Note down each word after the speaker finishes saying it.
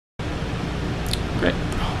Great.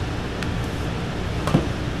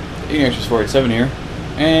 EXtras 487 here,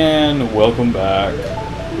 and welcome back.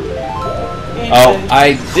 Oh,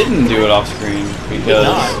 I didn't do it off screen because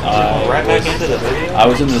I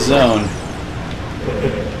was in the zone.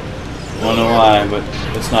 I don't know why, but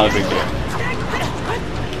it's not a big deal.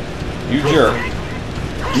 You jerk.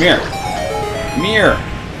 Come here. Come here.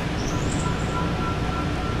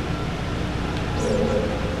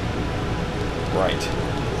 Right.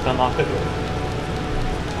 Unlock the door.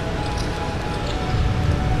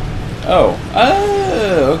 Oh.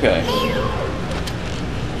 Okay.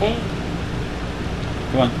 Hey.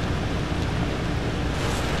 Come on.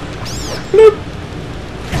 Bloop.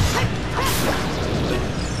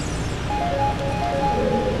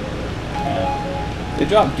 Yeah. They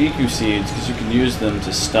drop DQ seeds because you can use them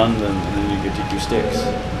to stun them and then you get DQ sticks.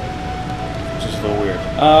 Which is a little weird.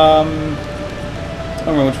 I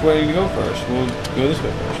don't know which way to go first. We'll go this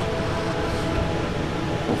way first.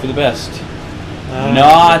 Hope for the best.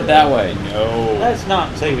 Not that way. No. Let's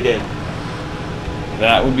not say we did.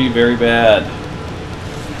 That would be very bad.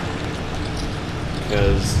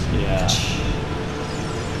 Because, yeah.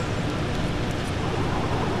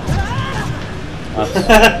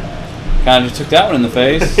 Kind of just took that one in the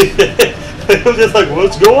face. It was just like,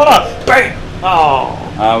 what's going on? Bam! Oh.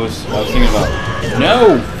 I was thinking about.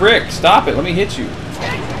 No, frick! Stop it! Let me hit you.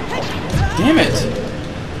 Damn it!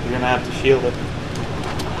 You're gonna have to shield it.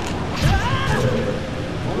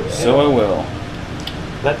 So I will.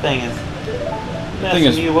 That thing is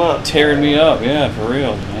messing you up. Tearing me up. Yeah, for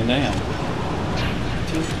real. Man, damn.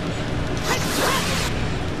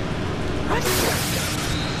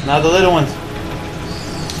 Now the little ones.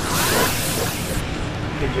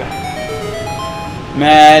 Good job.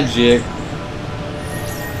 Magic.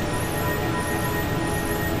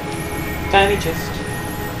 Tiny chest.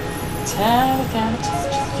 Tiny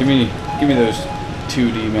chest. Give me those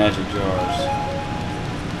 2D magic jars.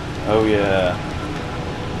 Oh yeah.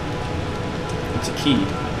 It's a key. I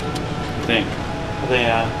think. Key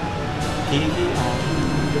on.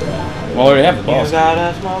 Well, I already have the boss. You got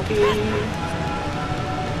a small key.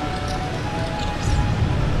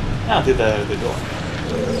 Now do the door.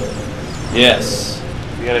 Yes.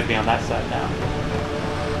 You gotta be on that side now.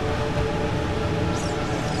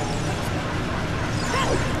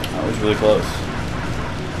 That was really close.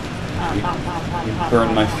 You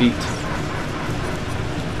burned my feet.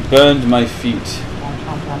 Burned my feet.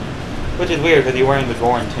 Which is weird because you're wearing the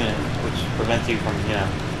Goron tunic, which prevents you from, you know,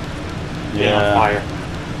 being on fire.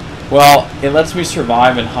 Well, it lets me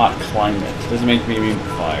survive in hot climate. It doesn't make me immune to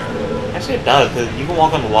fire. Actually, it does, because you can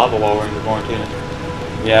walk on the lava while wearing the Goron tunic.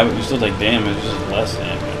 Yeah, but you still take damage, it's just less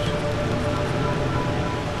damage.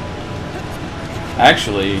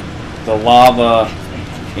 Actually, the lava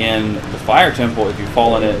in the fire temple, if you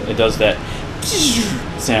fall in it, it does that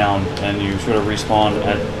sound, and you sort of respawn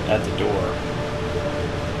at the door.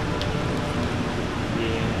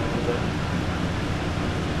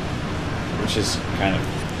 Which is kind of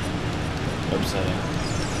upsetting.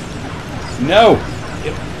 No!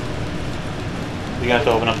 Yep. You have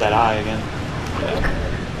to open up that eye again. Yeah.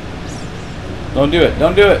 Don't do it!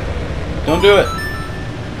 Don't do it! Don't do it!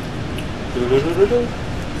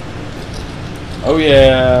 Oh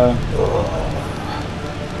yeah!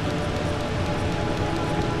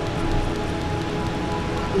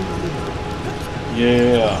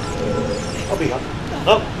 Yeah! I'll be up.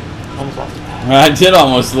 Oh! Almost lost it. I did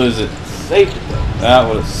almost lose it. Saved it. That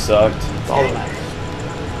would have sucked. That's all that matters.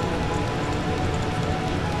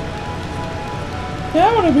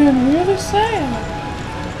 That would have been really sad.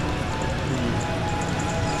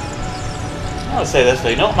 I'll say this though,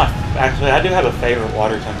 you know what actually I do have a favorite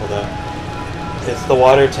water temple though. It's the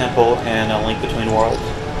water temple in A Link Between Worlds.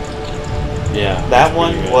 Yeah. That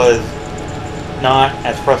one was not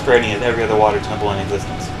as frustrating as every other water temple in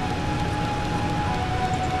existence.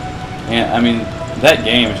 Yeah, I mean, that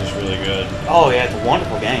game is just really good. Oh yeah, it's a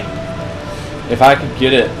wonderful game. If I could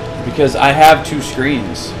get it, because I have 2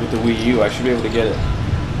 screens with the Wii U, I should be able to get it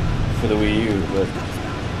for the Wii U, but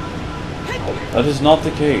that is not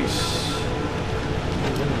the case.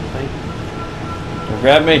 Don't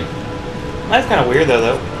grab me. That's kind of weird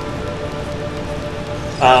though.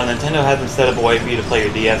 Nintendo hasn't set up a way for you to play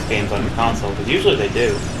your DS games on your console, because usually they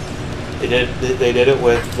do. They did it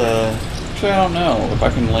with Actually, I don't know if I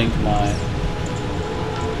can link my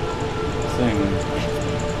thing.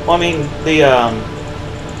 Well, I mean the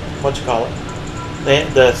what you call it?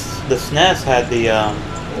 The SNES had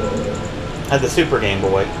the Super Game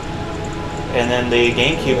Boy, and then the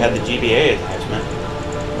GameCube had the GBA attachment.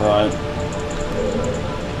 Right.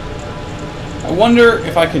 I wonder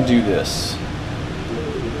if I can do this.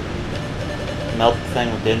 melt the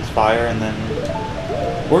thing with dense fire and then...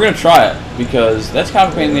 We're gonna try it, because that's kind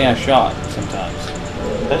of a pain in the ass shot sometimes.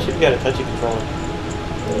 Especially if you got a touchy controller.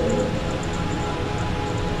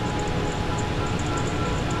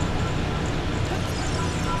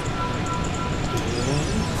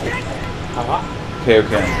 Okay,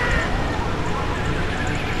 okay.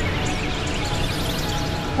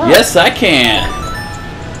 Yes, I can!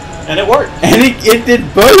 And it worked! And it did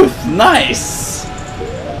both! Nice!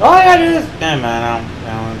 Oh, yeah, it is! Damn, man, I don't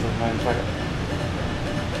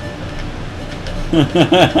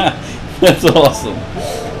That's awesome.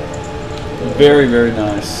 Very, very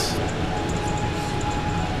nice.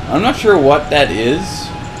 I'm not sure what that is.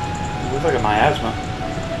 It looks like a miasma.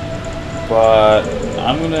 But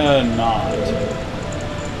I'm gonna not.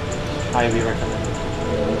 Highly recommended.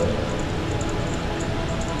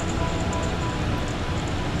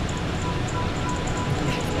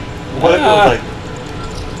 What if it was like?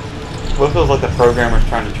 What if it was like the programmer's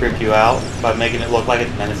trying to trick you out by making it look like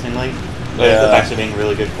it's menacingly, but it's actually being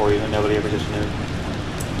really good for you and nobody ever just knew?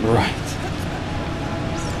 Right.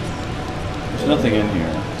 There's nothing in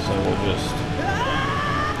here, so we'll just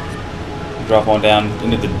drop on down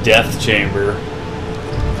into the death chamber.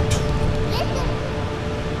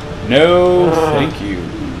 No, thank you.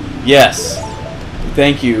 Yes,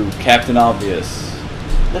 thank you, Captain Obvious.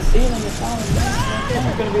 The ceiling is falling down.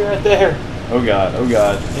 It's gonna be right there. Oh god, oh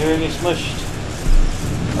god. You're gonna get smushed.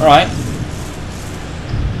 Alright.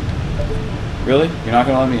 Really? You're not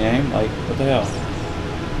gonna let me aim? Like, what the hell?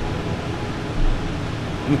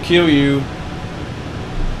 I'm gonna kill you.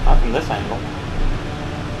 Not from this angle.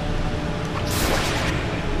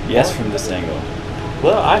 Yes, from this angle.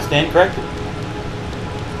 Well, I stand corrected.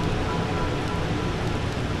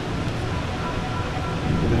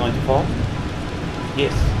 Are we going to fall?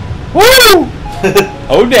 Yes. Woo!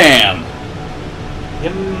 Oh damn! You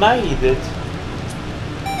made it.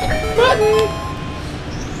 Button!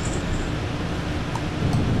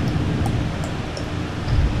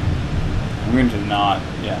 I'm going to not,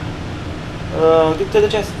 yeah. Get to the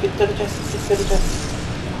chest, get to the chest, get to the chest.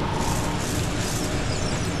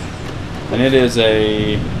 And it is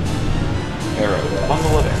a arrow.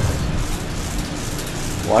 Bundle of arrows.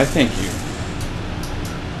 Why, thank you.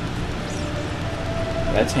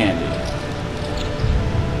 That's handy.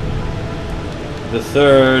 The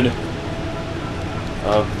third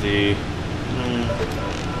of the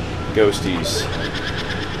ghosties.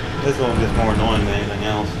 This one gets more annoying than anything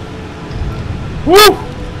else. Woo!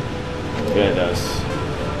 Yeah, it does.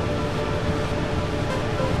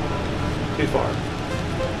 Too far.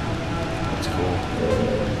 That's cool.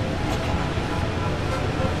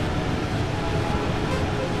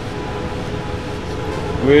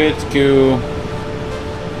 It's cool.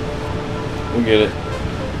 We'll get it.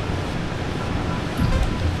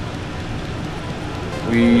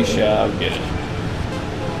 We shall get it.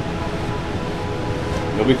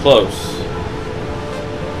 You'll be close.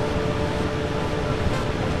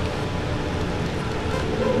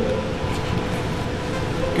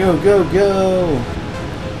 Go, go, go!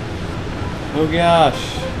 Oh gosh.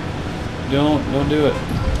 Don't do it.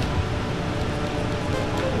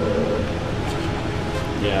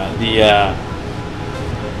 Yeah,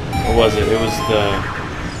 what was it? It was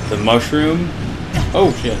the mushroom.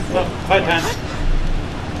 Oh shit. Well, fight time.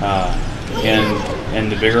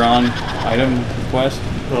 And the Biggeron item quest.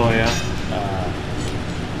 Oh yeah.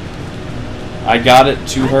 I got it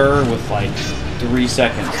to her with like 3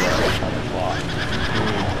 seconds left on the clock.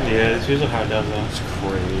 Yeah, it's usually how it does that. It's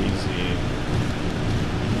crazy.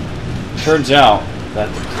 Turns out that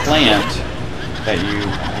the plant that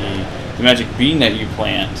the magic bean that you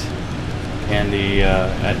plant and the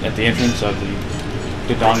at the entrance of the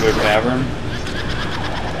Dodongo Cavern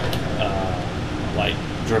like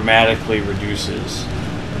dramatically reduces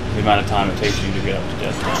the amount of time it takes you to get up to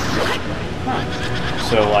death time. Huh.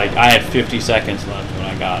 So like I had 50 seconds left when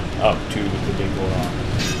I got up to the big Goron.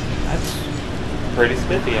 That's pretty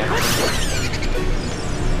spiffy, actually.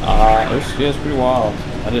 It's pretty wild.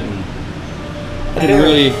 I didn't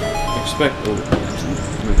really expect. Oh,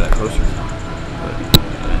 move that closer. But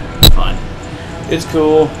it's fine. It's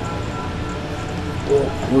cool.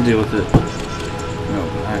 We'll deal with it. No,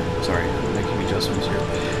 I'm sorry. I'm making adjustments here.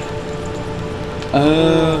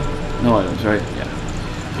 No items, right? Yeah.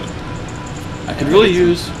 I could really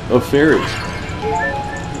use a fairy.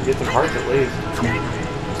 Get some hearts at least.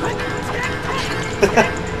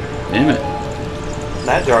 Damn it.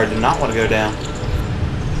 That jar did not want to go down.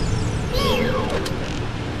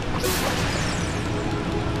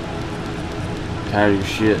 Tired of your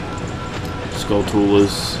shit. Skull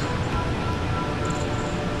Toolers.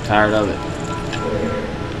 Tired of it.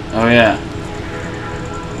 Oh yeah.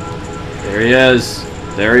 There he is.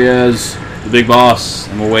 There he is. The big boss.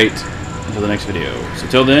 And we'll wait until the next video. So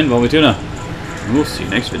till then, Tuna. And we'll see you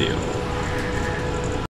next video.